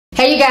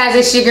Hey you guys,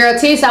 it's your girl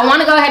T. So I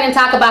want to go ahead and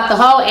talk about the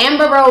whole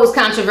Amber Rose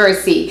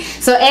controversy.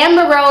 So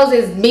Amber Rose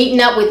is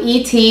meeting up with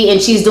ET and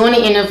she's doing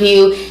an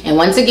interview, and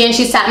once again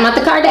she's talking about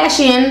the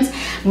Kardashians,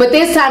 but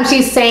this time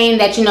she's saying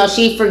that, you know,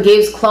 she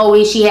forgives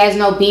Khloe, she has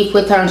no beef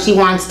with her, and she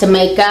wants to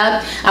make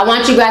up. I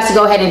want you guys to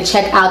go ahead and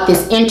check out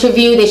this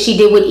interview that she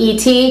did with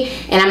ET,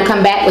 and I'm gonna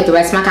come back with the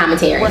rest of my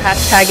commentary. We're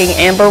hashtagging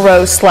Amber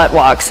Rose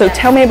SLUTWALK. So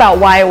tell me about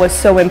why it was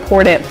so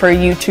important for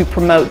you to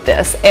promote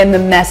this and the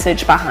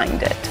message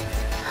behind it.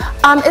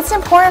 It's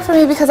important for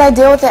me because I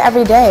deal with it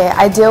every day.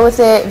 I deal with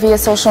it via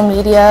social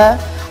media,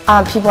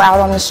 people out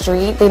on the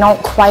street. They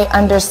don't quite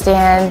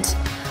understand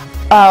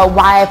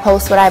why I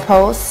post what I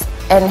post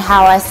and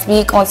how I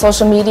speak on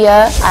social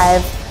media.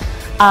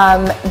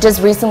 I've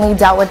just recently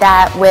dealt with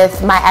that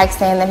with my ex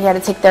saying that he had to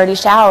take 30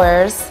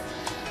 showers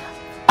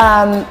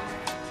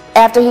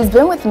after he's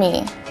been with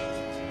me.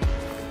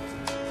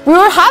 We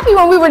were happy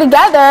when we were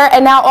together,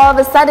 and now all of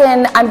a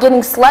sudden I'm getting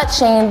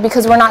slut-shamed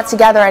because we're not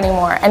together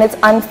anymore, and it's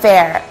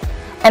unfair.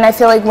 And I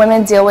feel like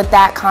women deal with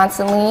that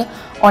constantly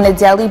on a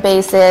daily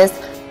basis,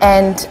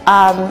 and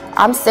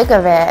I'm sick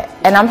of it.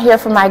 And I'm here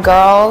for my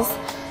girls,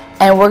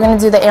 and we're gonna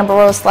do the Amber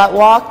Rose Slut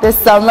Walk this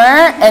summer,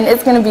 and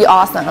it's gonna be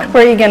awesome.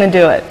 Where are you gonna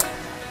do it?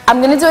 I'm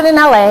gonna do it in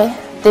LA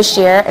this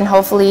year, and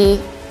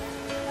hopefully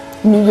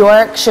New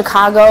York,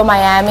 Chicago,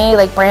 Miami,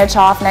 like branch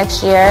off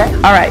next year.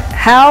 All right,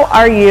 how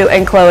are you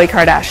and Khloe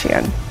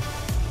Kardashian?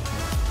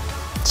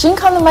 She can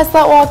come to my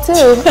slut walk too.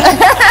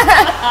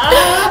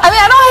 I mean,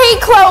 I don't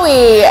hate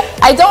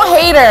Khloe. I don't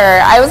hate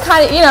her. I was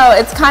kind of, you know,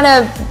 it's kind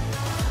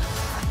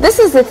of, this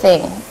is the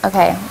thing,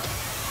 okay?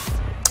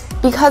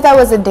 Because I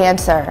was a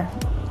dancer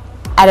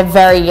at a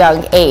very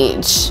young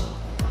age,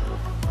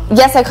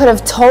 yes, I could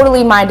have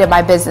totally minded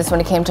my business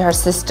when it came to her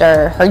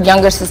sister, her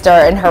younger sister,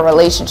 and her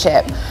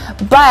relationship.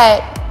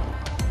 But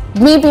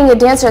me being a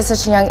dancer at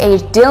such a young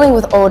age, dealing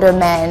with older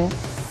men,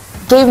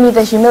 gave me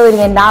the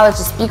humility and knowledge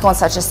to speak on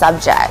such a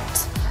subject.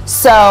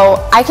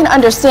 So I can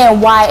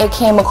understand why it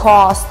came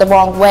across the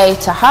wrong way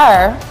to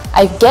her.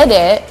 I get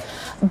it,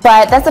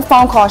 but that's a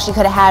phone call she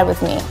could have had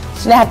with me.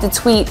 She didn't have to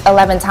tweet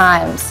 11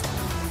 times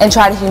and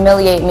try to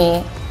humiliate me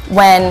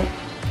when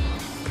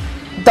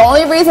the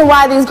only reason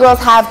why these girls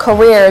have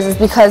careers is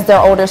because their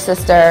older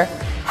sister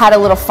had a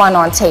little fun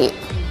on tape.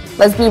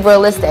 Let's be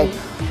realistic,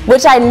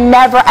 which I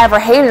never ever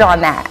hated on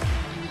that.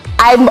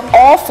 I'm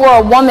all for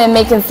a woman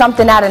making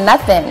something out of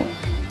nothing.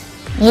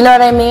 You know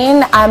what I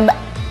mean?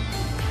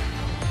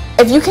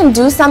 If you can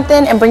do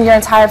something and bring your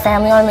entire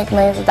family on and make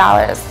millions of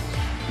dollars,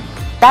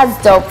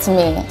 that's dope to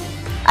me.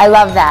 I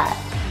love that.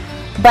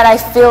 But I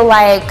feel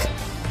like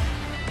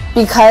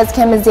because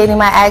Kim is dating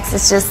my ex,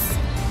 it's just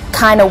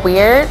kind of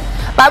weird.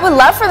 But I would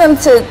love for them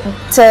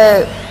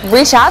to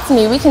reach out to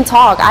me. We can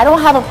talk. I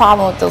don't have a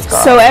problem with those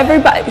girls.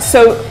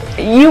 So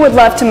you would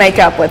love to make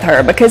up with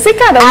her because it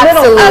got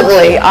a little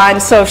ugly on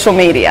social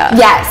media.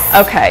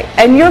 Yes. Okay.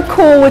 And you're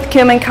cool with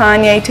Kim and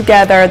Kanye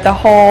together, the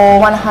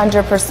whole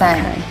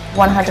 100%. Okay.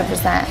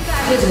 100%.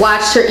 Just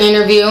watched her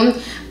interview.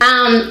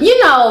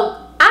 You know,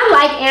 I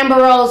like Amber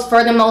Rose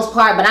for the most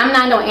part, but I'm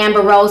not no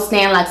Amber Rose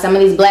stan like some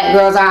of these black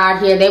girls are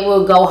out here. They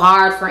will go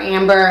hard for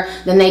Amber,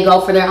 then they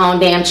go for their own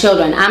damn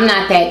children. I'm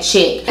not that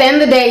chick. At the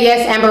end of the day,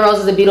 yes, Amber Rose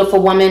is a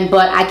beautiful woman,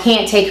 but I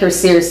can't take her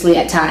seriously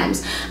at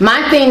times.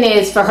 My thing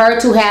is for her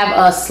to have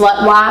a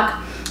slut walk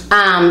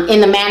in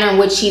the manner in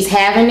which she's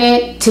having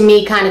it, to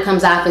me kind of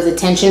comes off as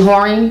attention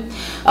whoring.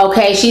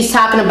 Okay, she's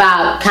talking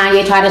about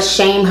Kanye tried to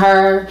shame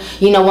her,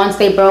 you know, once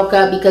they broke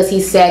up because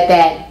he said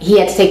that he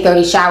had to take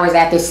 30 showers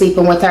after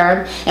sleeping with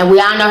her. And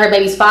we all know her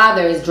baby's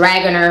father is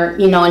dragging her,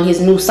 you know, in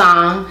his new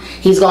song.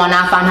 He's going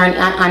off on her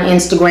on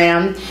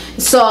Instagram.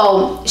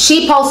 So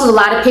she posted a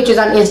lot of pictures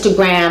on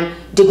Instagram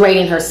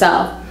degrading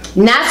herself.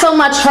 Not so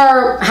much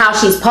how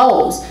she's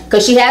posed,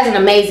 because she has an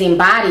amazing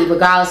body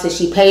regardless if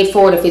she paid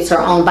for it, if it's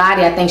her own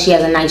body. I think she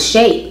has a nice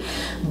shape.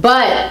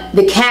 But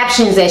the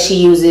captions that she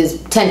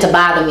uses tend to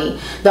bother me.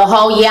 The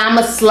whole, yeah, I'm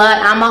a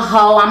slut, I'm a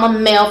hoe, I'm a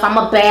MILF, I'm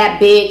a bad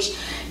bitch.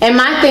 And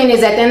my thing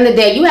is, at the end of the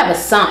day, you have a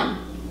son.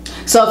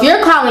 So if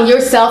you're calling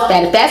yourself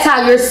that, if that's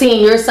how you're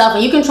seeing yourself,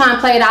 and you can try and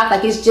play it off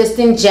like it's just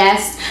in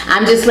jest,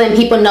 I'm just letting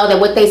people know that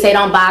what they say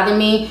don't bother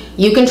me,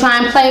 you can try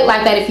and play it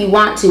like that if you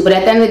want to, but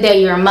at the end of the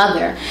day, you're a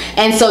mother.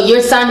 And so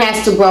your son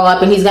has to grow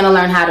up and he's gonna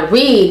learn how to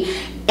read.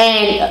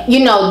 And,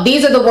 you know,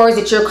 these are the words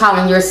that you're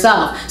calling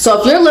yourself.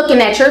 So if you're looking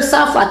at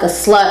yourself like a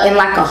slut and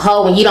like a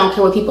hoe and you don't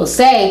care what people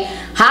say,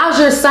 how's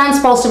your son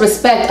supposed to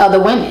respect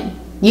other women?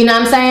 You know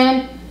what I'm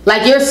saying?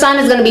 Like, your son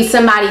is going to be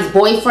somebody's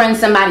boyfriend,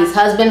 somebody's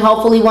husband,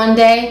 hopefully one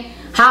day.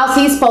 How's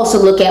he supposed to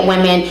look at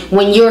women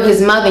when you're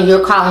his mother and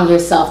you're calling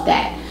yourself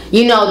that?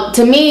 You know,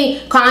 to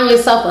me, calling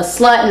yourself a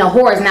slut and a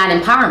whore is not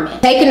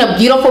empowerment. Taking a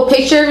beautiful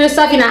picture of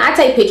yourself, you know, I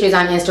take pictures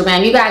on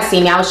Instagram. You guys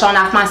see me. I was showing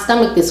off my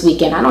stomach this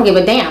weekend. I don't give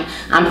a damn.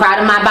 I'm proud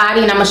of my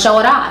body and I'm going to show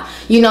it off.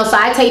 You know, so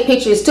I take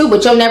pictures too,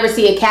 but you'll never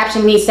see a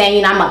caption me saying,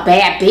 you know, I'm a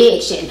bad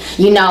bitch and,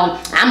 you know,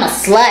 I'm a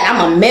slut,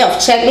 I'm a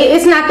MILF. Check it.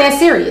 It's not that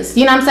serious.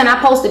 You know what I'm saying? I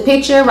post a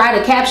picture, write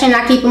a caption,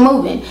 I keep it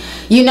moving.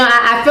 You know,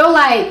 I feel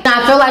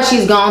like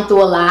she's gone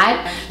through a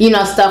lot, you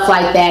know, stuff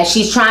like that.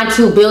 She's trying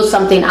to build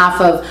something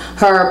off of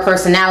her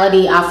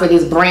personality, off of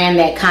this brand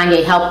that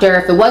Kanye helped her.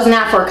 If it was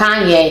not for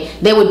Kanye,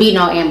 there would be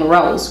no Amber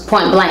Rose,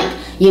 point blank.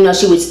 You know,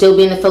 she would still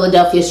be in the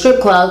Philadelphia strip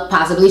club,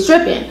 possibly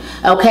stripping,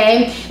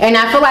 okay? And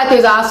I feel like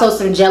there's also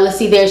some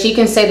jealousy there. She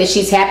can say that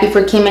she's happy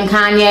for Kim and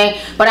Kanye,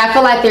 but I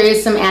feel like there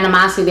is some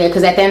animosity there,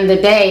 because at the end of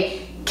the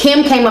day,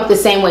 Kim came up the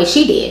same way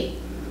she did.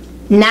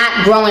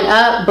 Not growing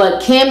up,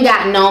 but Kim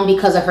got known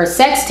because of her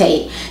sex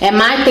tape. And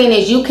my thing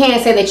is, you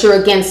can't say that you're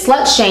against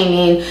slut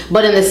shaming,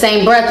 but in the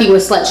same breath you were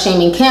slut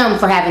shaming Kim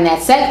for having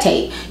that sex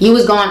tape. You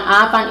was going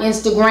off on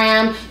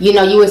Instagram. You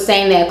know, you were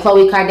saying that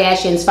Khloe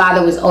Kardashian's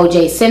father was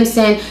O.J.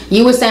 Simpson.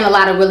 You were saying a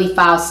lot of really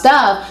foul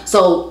stuff.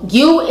 So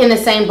you in the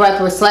same breath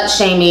were slut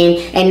shaming,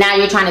 and now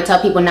you're trying to tell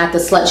people not to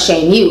slut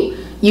shame you.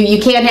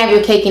 You can't have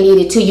your cake and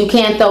eat it too. You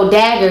can't throw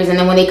daggers and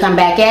then when they come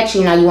back at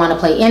you, now you want to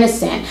play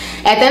innocent.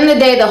 At the end of the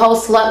day, the whole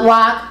slut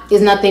walk is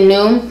nothing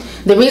new.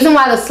 The reason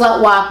why the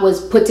slut walk was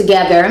put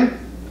together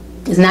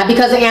is not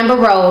because of Amber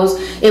Rose.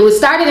 It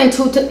started in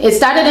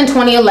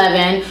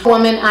 2011. A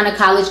woman on a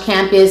college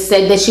campus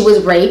said that she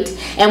was raped,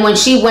 and when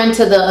she went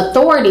to the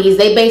authorities,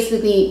 they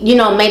basically, you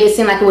know, made it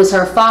seem like it was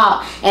her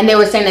fault, and they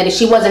were saying that if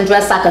she wasn't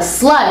dressed like a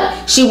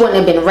slut, she wouldn't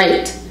have been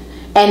raped.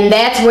 And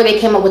that's where they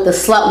came up with the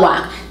slut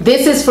walk.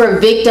 This is for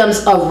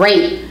victims of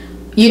rape.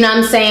 You know what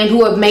I'm saying?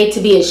 Who are made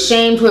to be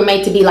ashamed, who are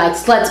made to be like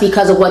sluts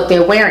because of what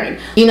they're wearing.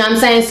 You know what I'm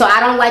saying? So I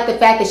don't like the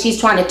fact that she's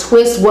trying to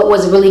twist what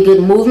was a really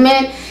good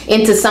movement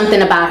into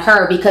something about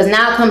her, because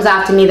now it comes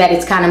out to me that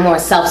it's kind of more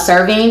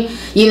self-serving.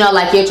 You know,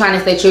 like you're trying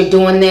to say that you're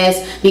doing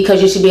this because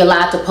you should be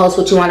allowed to post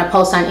what you want to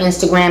post on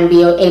Instagram,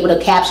 be able to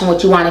caption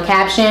what you want to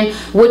caption,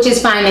 which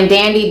is fine and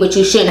dandy, but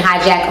you shouldn't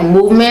hijack a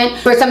movement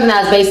for something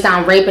that was based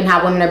on rape and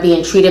how women are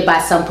being treated by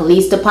some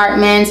police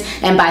departments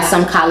and by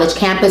some college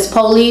campus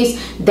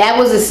police. That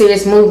was a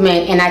serious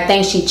movement, and I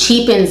think she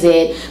cheapens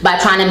it by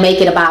trying to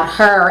make it about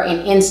her and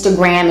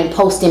Instagram and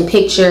posting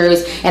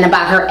pictures and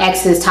about her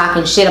exes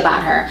talking shit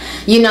about her.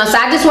 You know, so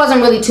I just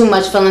wasn't really too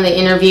much feeling the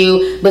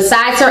interview.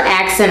 Besides her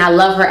accent, I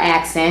love her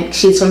accent.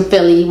 She's from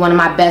Philly. One of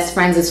my best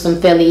friends is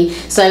from Philly,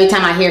 so every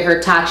time I hear her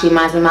talk, she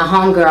reminds me of my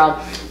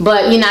homegirl.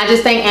 But, you know, I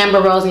just think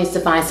Amber Rose needs to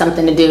find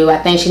something to do. I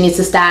think she needs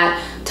to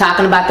stop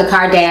talking about the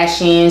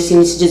Kardashians. She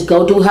needs to just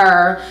go do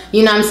her,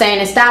 you know what I'm saying,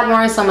 and stop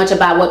worrying so much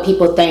about what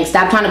people think.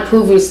 Stop trying to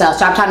prove yourself.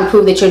 Stop trying to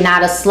prove that you're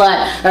not a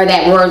slut or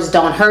that words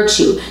don't hurt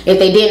you. If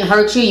they didn't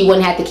hurt you, you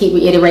wouldn't have to keep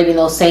reiterating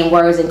those same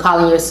words and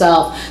calling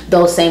yourself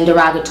those same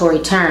derogatory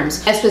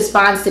terms. Best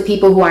response to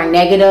people who are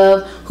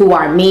negative, who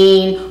are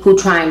mean, who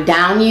try and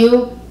down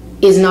you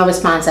is no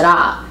response at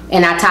all.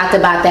 And I talked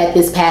about that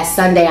this past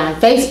Sunday on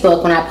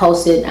Facebook when I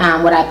posted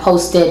what I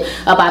posted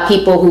about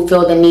people who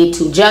feel the need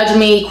to judge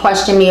me,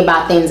 question me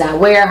about things I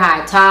wear,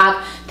 how I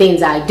talk,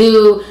 things I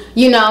do.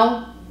 You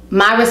know,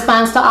 my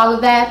response to all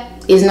of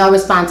that is no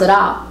response at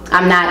all.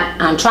 I'm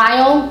not on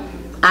trial.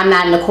 I'm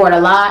not in the court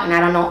of law, and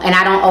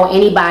I don't owe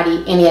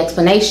anybody any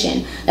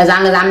explanation. As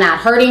long as I'm not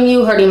hurting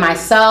you, hurting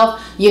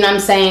myself, you know what I'm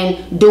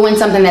saying, doing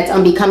something that's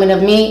unbecoming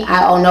of me,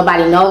 I owe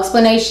nobody no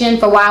explanation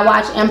for why I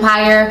watch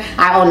Empire.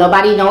 I owe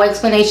nobody no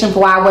explanation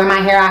for why I wear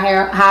my hair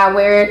how I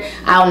wear it.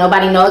 I owe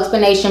nobody no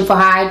explanation for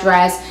how I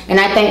dress. And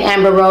I think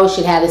Amber Rose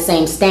should have the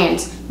same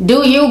stance.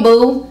 Do you,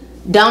 boo.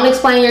 Don't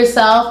explain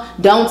yourself.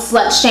 Don't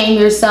slut shame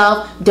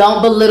yourself.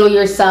 Don't belittle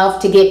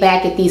yourself to get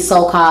back at these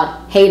so-called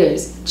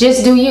haters.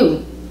 Just do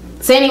you.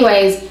 So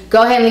anyways,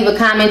 go ahead and leave a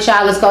comment,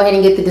 y'all. Let's go ahead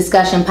and get the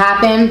discussion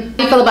popping. How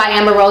do you feel about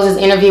Amber Rose's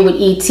interview with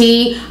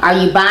E.T.? Are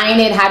you buying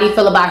it? How do you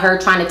feel about her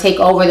trying to take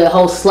over the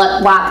whole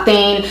slut walk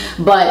thing,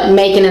 but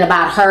making it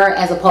about her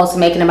as opposed to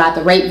making it about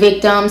the rape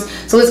victims?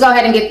 So let's go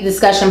ahead and get the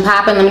discussion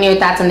popping. Let me know your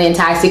thoughts on the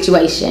entire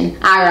situation.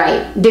 All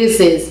right,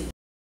 deuces.